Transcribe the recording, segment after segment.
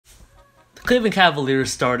Cleveland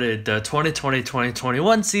Cavaliers started the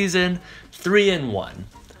 2020-2021 season 3-1.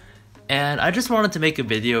 And I just wanted to make a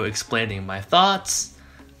video explaining my thoughts,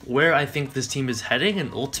 where I think this team is heading,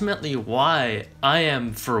 and ultimately why I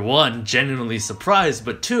am, for one, genuinely surprised,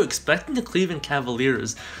 but two, expecting the Cleveland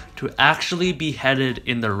Cavaliers to actually be headed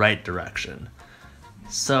in the right direction.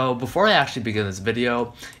 So before I actually begin this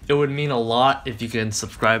video, it would mean a lot if you can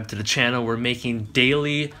subscribe to the channel. We're making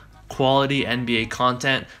daily quality NBA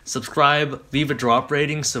content. Subscribe, leave a drop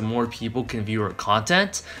rating so more people can view our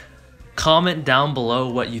content. Comment down below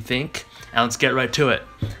what you think, and let's get right to it.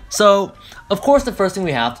 So, of course, the first thing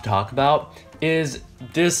we have to talk about is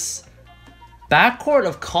this backcourt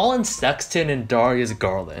of Collin Sexton and Darius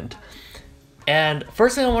Garland. And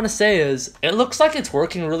first thing I want to say is, it looks like it's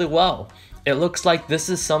working really well. It looks like this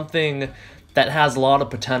is something that has a lot of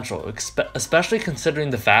potential, especially considering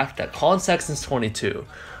the fact that Collin Sexton's 22,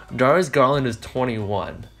 Darius Garland is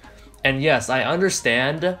 21. And yes, I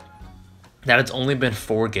understand that it's only been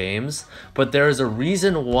 4 games, but there is a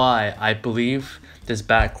reason why I believe this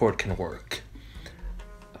backcourt can work.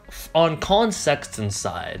 On Collin Sexton's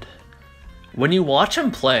side, when you watch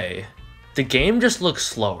him play, the game just looks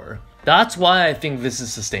slower. That's why I think this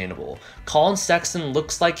is sustainable. Collin Sexton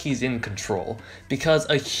looks like he's in control, because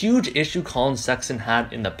a huge issue Collin Sexton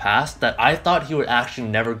had in the past that I thought he would actually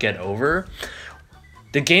never get over,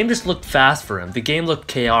 the game just looked fast for him. The game looked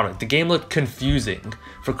chaotic. The game looked confusing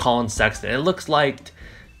for Collin Sexton. It looks like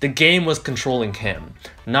the game was controlling him,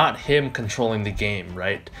 not him controlling the game,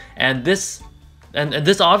 right? And this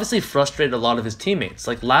obviously frustrated a lot of his teammates.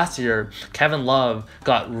 Like last year, Kevin Love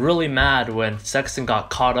got really mad when Sexton got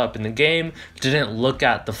caught up in the game, didn't look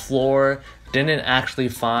at the floor, didn't actually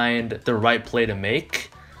find the right play to make,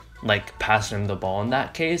 like passing him the ball in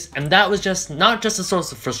that case. And that was just not just a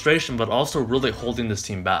source of frustration, but also really holding this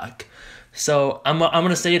team back. So I'm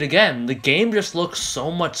gonna say it again, the game just looks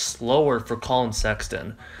so much slower for Collin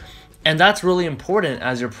Sexton. And that's really important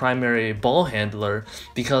as your primary ball handler,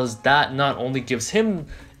 because that not only gives him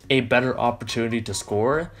a better opportunity to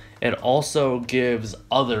score, it also gives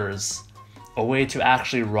others a way to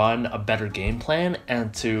actually run a better game plan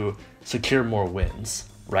and to secure more wins,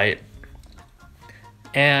 right?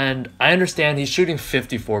 And I understand he's shooting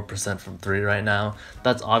 54% from 3 right now.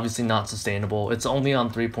 That's obviously not sustainable. It's only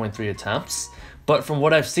on 3.3 attempts. But from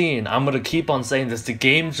what I've seen, I'm going to keep on saying this, the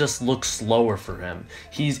game just looks slower for him.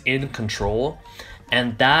 He's in control,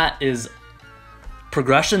 and that is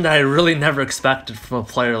progression that I really never expected from a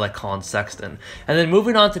player like Collin Sexton. And then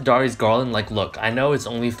moving on to Darius Garland, like look, I know it's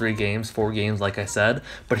only 4 games like I said,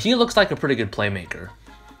 but he looks like a pretty good playmaker.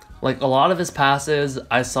 Like a lot of his passes,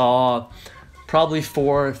 I saw probably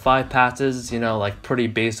 4 or 5 passes, you know, like pretty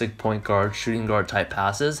basic point guard, shooting guard type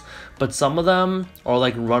passes. But some of them are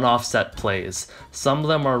like run off set plays. Some of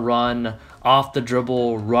them are run off the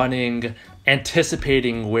dribble, running,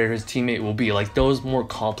 anticipating where his teammate will be. Like those more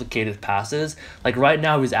complicated passes. Like right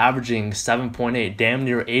now he's averaging 7.8, damn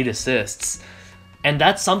near 8 assists. And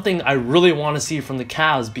that's something I really want to see from the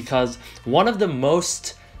Cavs, because one of the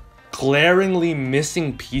most glaringly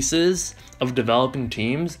missing pieces of developing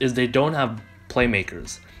teams is they don't have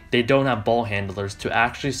playmakers. They don't have ball handlers to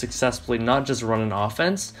actually successfully not just run an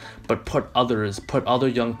offense, but put other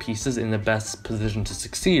young pieces in the best position to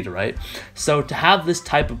succeed, right? So to have this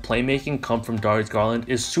type of playmaking come from Darius Garland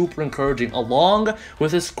is super encouraging, along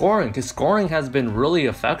with his scoring. His scoring has been really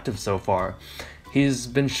effective so far. He's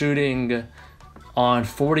been shooting on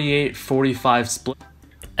 48-45 split,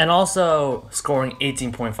 and also scoring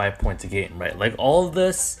 18.5 points a game, right? Like all of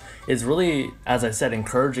this is really, as I said,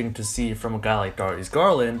 encouraging to see from a guy like Darius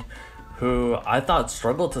Garland, who I thought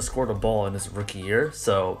struggled to score the ball in his rookie year.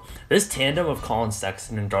 So this tandem of Collin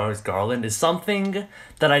Sexton and Darius Garland is something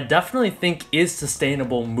that I definitely think is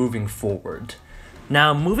sustainable moving forward.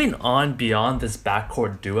 Now, moving on beyond this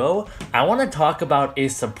backcourt duo, I want to talk about a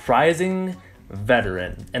surprising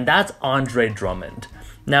veteran, and that's Andre Drummond.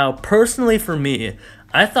 Now, personally for me,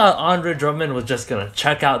 I thought Andre Drummond was just going to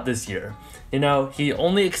check out this year. You know, he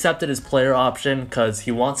only accepted his player option because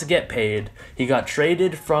he wants to get paid. He got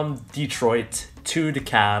traded from Detroit to the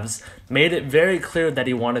Cavs, made it very clear that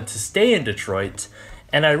he wanted to stay in Detroit,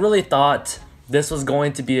 and I really thought this was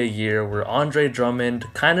going to be a year where Andre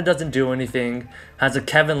Drummond kind of doesn't do anything, has a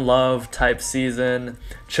Kevin Love type season,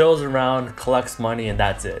 chills around, collects money, and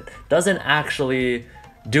that's it. Doesn't actually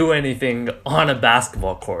do anything on a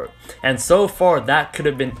basketball court. And so far, that could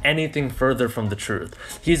have been anything further from the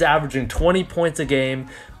truth. He's averaging 20 points a game,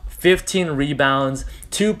 15 rebounds,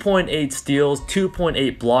 2.8 steals,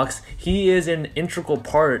 2.8 blocks. He is an integral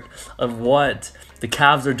part of what the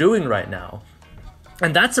Cavs are doing right now.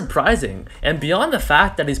 And that's surprising. And beyond the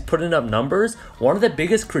fact that he's putting up numbers, one of the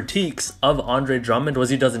biggest critiques of Andre Drummond was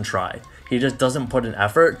he doesn't try. He just doesn't put in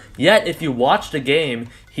effort. Yet, if you watch the game,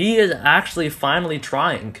 he is actually finally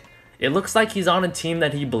trying. It looks like he's on a team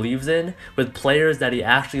that he believes in, with players that he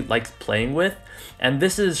actually likes playing with. And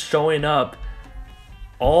this is showing up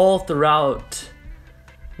all throughout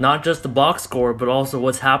not just the box score, but also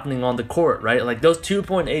what's happening on the court, right? Like those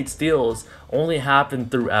 2.8 steals only happen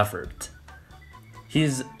through effort.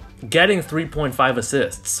 He's getting 3.5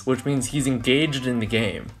 assists, which means he's engaged in the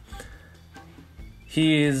game.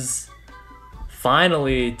 He's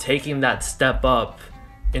finally taking that step up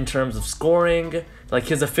in terms of scoring. Like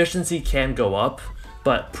his efficiency can go up,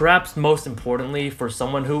 but perhaps most importantly for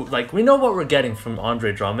someone who, like, we know what we're getting from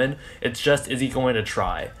Andre Drummond. It's just, is he going to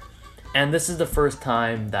try? And this is the first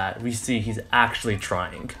time that we see he's actually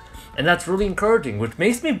trying. And that's really encouraging, which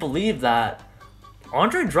makes me believe that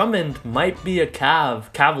Andre Drummond might be a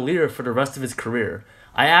Cavalier for the rest of his career.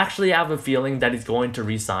 I actually have a feeling that he's going to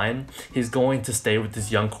re-sign. He's going to stay with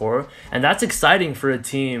this young core. And that's exciting for a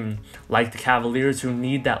team like the Cavaliers who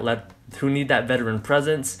need that veteran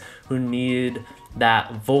presence, who need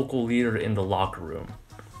that vocal leader in the locker room.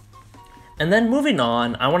 And then moving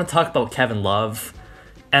on, I want to talk about Kevin Love.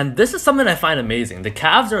 And this is something I find amazing. The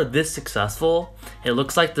Cavs are this successful. It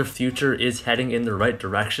looks like their future is heading in the right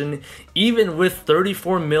direction, even with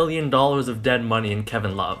 $34 million of dead money in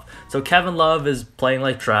Kevin Love. So Kevin Love is playing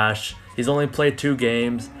like trash. He's only played 2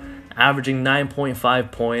 games, averaging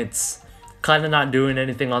 9.5 points, kind of not doing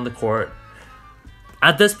anything on the court.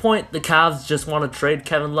 At this point, the Cavs just want to trade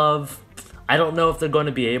Kevin Love. I don't know if they're going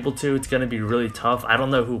to be able to. It's going to be really tough. I don't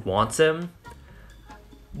know who wants him.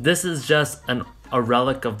 This is just a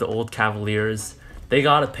relic of the old Cavaliers. They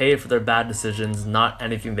gotta pay for their bad decisions, not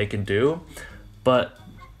anything they can do. But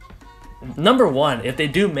number one, if they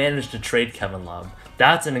do manage to trade Kevin Love,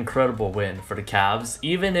 that's an incredible win for the Cavs.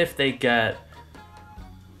 Even if they get,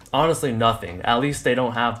 honestly, nothing. At least they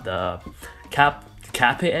don't have the cap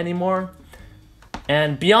hit anymore.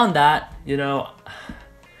 And beyond that, you know,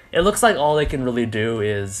 it looks like all they can really do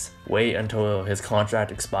is wait until his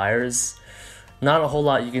contract expires. Not a whole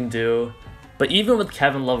lot you can do. But even with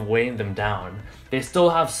Kevin Love weighing them down, they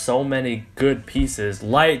still have so many good pieces,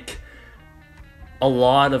 like a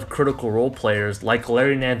lot of critical role players, like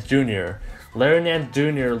Larry Nance Jr. Larry Nance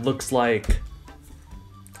Jr. looks like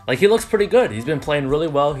he looks pretty good. He's been playing really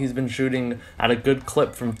well. He's been shooting at a good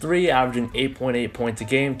clip from 3, averaging 8.8 points a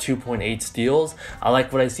game, 2.8 steals. I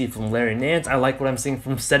like what I see from Larry Nance. I like what I'm seeing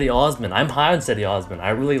from Cedi Osman. I'm high on Cedi Osman. I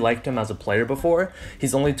really liked him as a player before.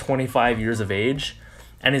 He's only 25 years of age,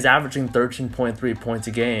 and he's averaging 13.3 points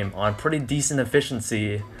a game on pretty decent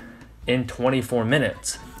efficiency in 24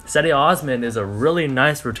 minutes. Cedi Osman is a really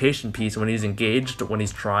nice rotation piece when he's engaged, when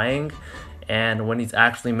he's trying, and when he's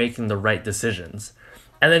actually making the right decisions.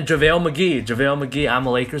 And then JaVale McGee, I'm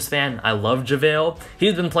a Lakers fan. I love JaVale.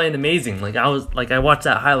 He's been playing amazing. I watched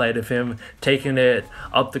that highlight of him taking it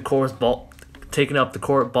up the court,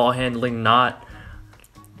 ball handling, not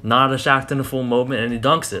a Shaqtin' a Fool moment, and he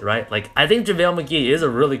dunks it, right? Like, I think JaVale McGee is a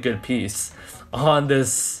really good piece on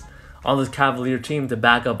this Cavalier team to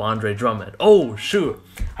back up Andre Drummond. Oh, shoot.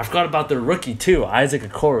 I forgot about the rookie, too, Isaac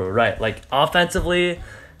Okoro, right? Like, offensively,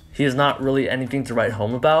 he is not really anything to write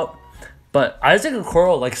home about. But Isaac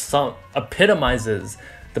Okoro, epitomizes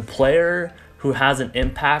the player who has an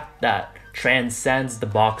impact that transcends the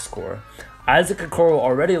box score. Isaac Okoro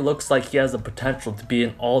already looks like he has the potential to be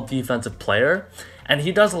an all-defensive player, and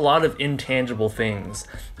he does a lot of intangible things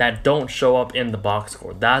that don't show up in the box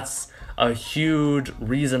score. That's a huge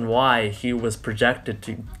reason why he was projected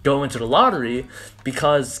to go into the lottery,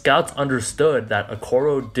 because scouts understood that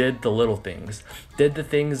Okoro did the little things, did the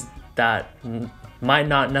things that might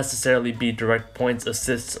not necessarily be direct points,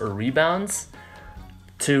 assists, or rebounds,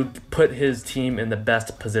 to put his team in the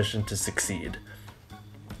best position to succeed.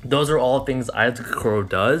 Those are all things Isaac Okoro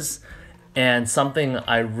does, and something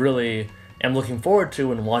I really am looking forward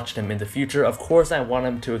to and watching him in the future. Of course, I want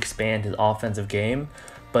him to expand his offensive game,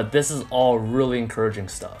 but this is all really encouraging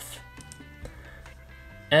stuff.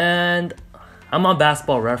 And I'm on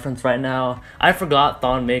Basketball Reference right now. I forgot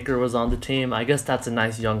Thon Maker was on the team. I guess that's a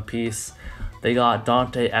nice young piece. They got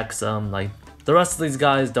Dante Exum. The rest of these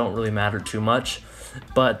guys don't really matter too much.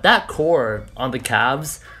 But that core on the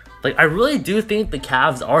Cavs, I really do think the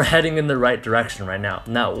Cavs are heading in the right direction right now.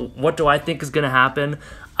 Now, what do I think is going to happen?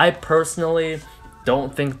 I personally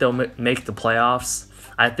don't think they'll make the playoffs.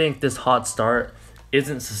 I think this hot start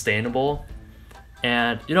isn't sustainable.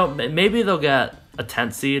 And, maybe they'll get a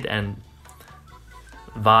 10th seed and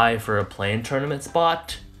vie for a play-in tournament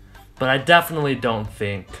spot. But I definitely don't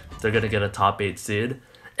think they're going to get a top 8 seed.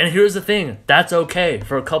 And here's the thing, that's okay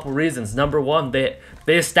for a couple reasons. Number one, they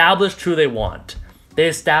established who they want. They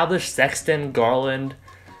established Sexton, Garland,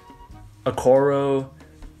 Okoro,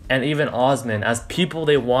 and even Osman as people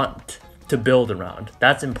they want to build around.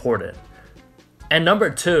 That's important. And number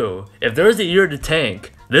two, if there's a year to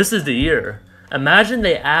tank, this is the year. Imagine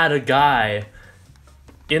they add a guy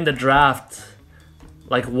in the draft,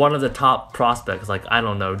 like one of the top prospects, like, I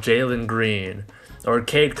don't know, Jalen Green or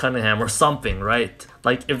Cade Cunningham or something, right?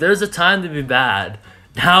 Like, if there's a time to be bad,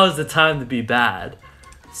 now is the time to be bad.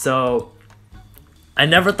 So, I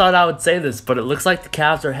never thought I would say this, but it looks like the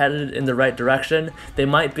Cavs are headed in the right direction. They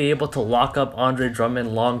might be able to lock up Andre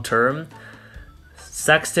Drummond long term.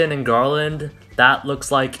 Sexton and Garland, that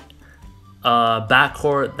looks like a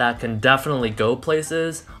backcourt that can definitely go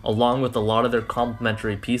places, along with a lot of their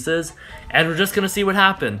complementary pieces. And we're just going to see what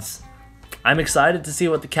happens. I'm excited to see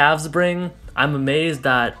what the Cavs bring. I'm amazed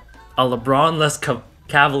that a LeBron-less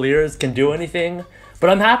Cavaliers can do anything, but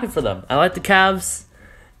I'm happy for them. I like the Cavs,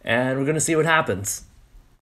 and we're going to see what happens.